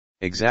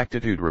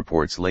Exactitude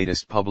reports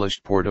latest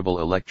published portable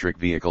electric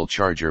vehicle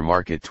charger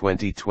market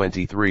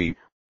 2023,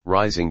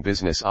 rising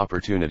business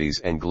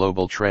opportunities and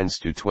global trends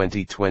to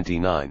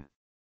 2029.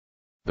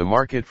 The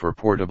market for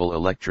portable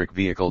electric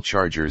vehicle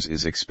chargers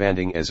is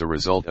expanding as a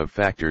result of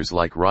factors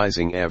like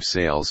rising EV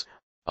sales,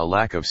 a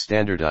lack of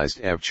standardized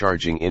EV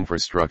charging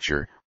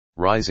infrastructure,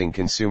 rising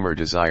consumer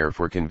desire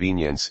for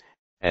convenience,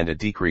 and a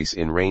decrease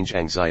in range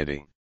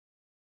anxiety.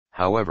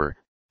 However,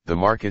 the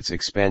market's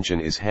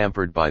expansion is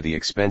hampered by the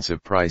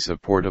expensive price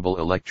of portable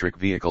electric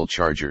vehicle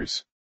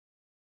chargers.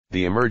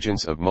 The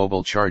emergence of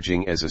mobile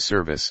charging as a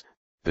service,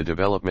 the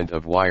development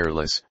of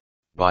wireless,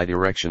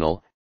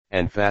 bidirectional,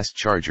 and fast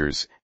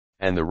chargers,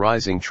 and the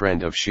rising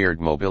trend of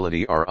shared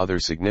mobility are other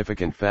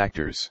significant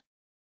factors.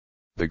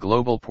 The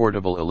global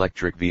portable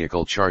electric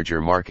vehicle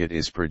charger market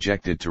is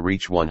projected to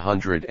reach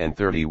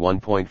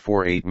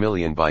 131.48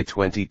 million by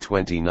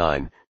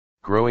 2029,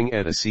 growing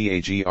at a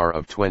CAGR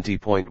of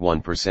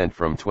 20.1%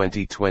 from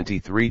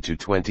 2023 to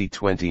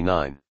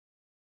 2029.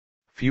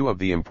 Few of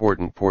the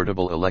important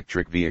portable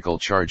electric vehicle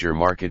charger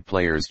market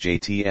players: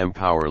 JTM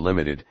Power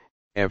Limited,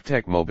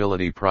 EVTech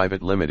Mobility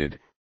Private Limited,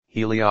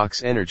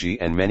 Heliox Energy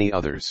and many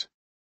others.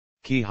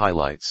 Key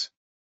highlights.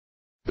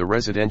 The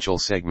residential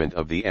segment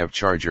of the EV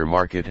charger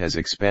market has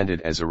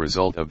expanded as a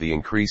result of the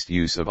increased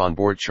use of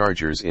onboard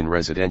chargers in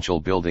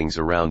residential buildings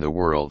around the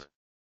world.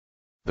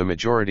 The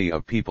majority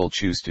of people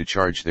choose to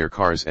charge their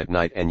cars at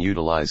night and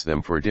utilize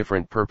them for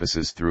different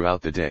purposes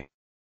throughout the day.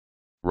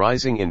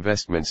 Rising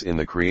investments in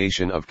the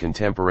creation of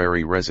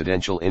contemporary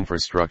residential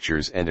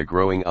infrastructures and a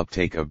growing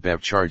uptake of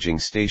BEV charging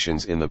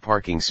stations in the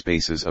parking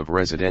spaces of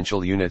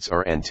residential units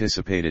are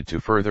anticipated to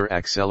further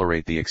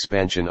accelerate the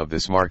expansion of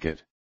this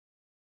market.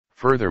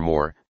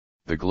 Furthermore,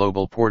 the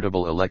global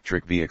portable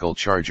electric vehicle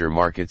charger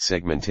market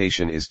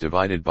segmentation is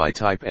divided by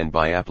type and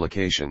by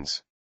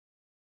applications.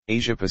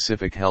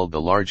 Asia-Pacific held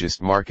the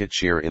largest market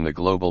share in the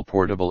global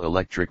portable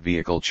electric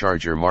vehicle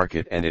charger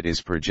market, and it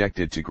is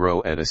projected to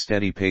grow at a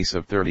steady pace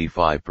of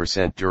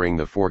 35% during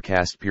the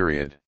forecast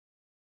period.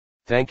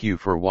 Thank you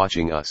for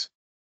watching us.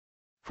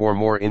 For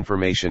more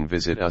information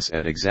visit us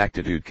at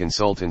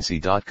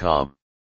exactitudeconsultancy.com.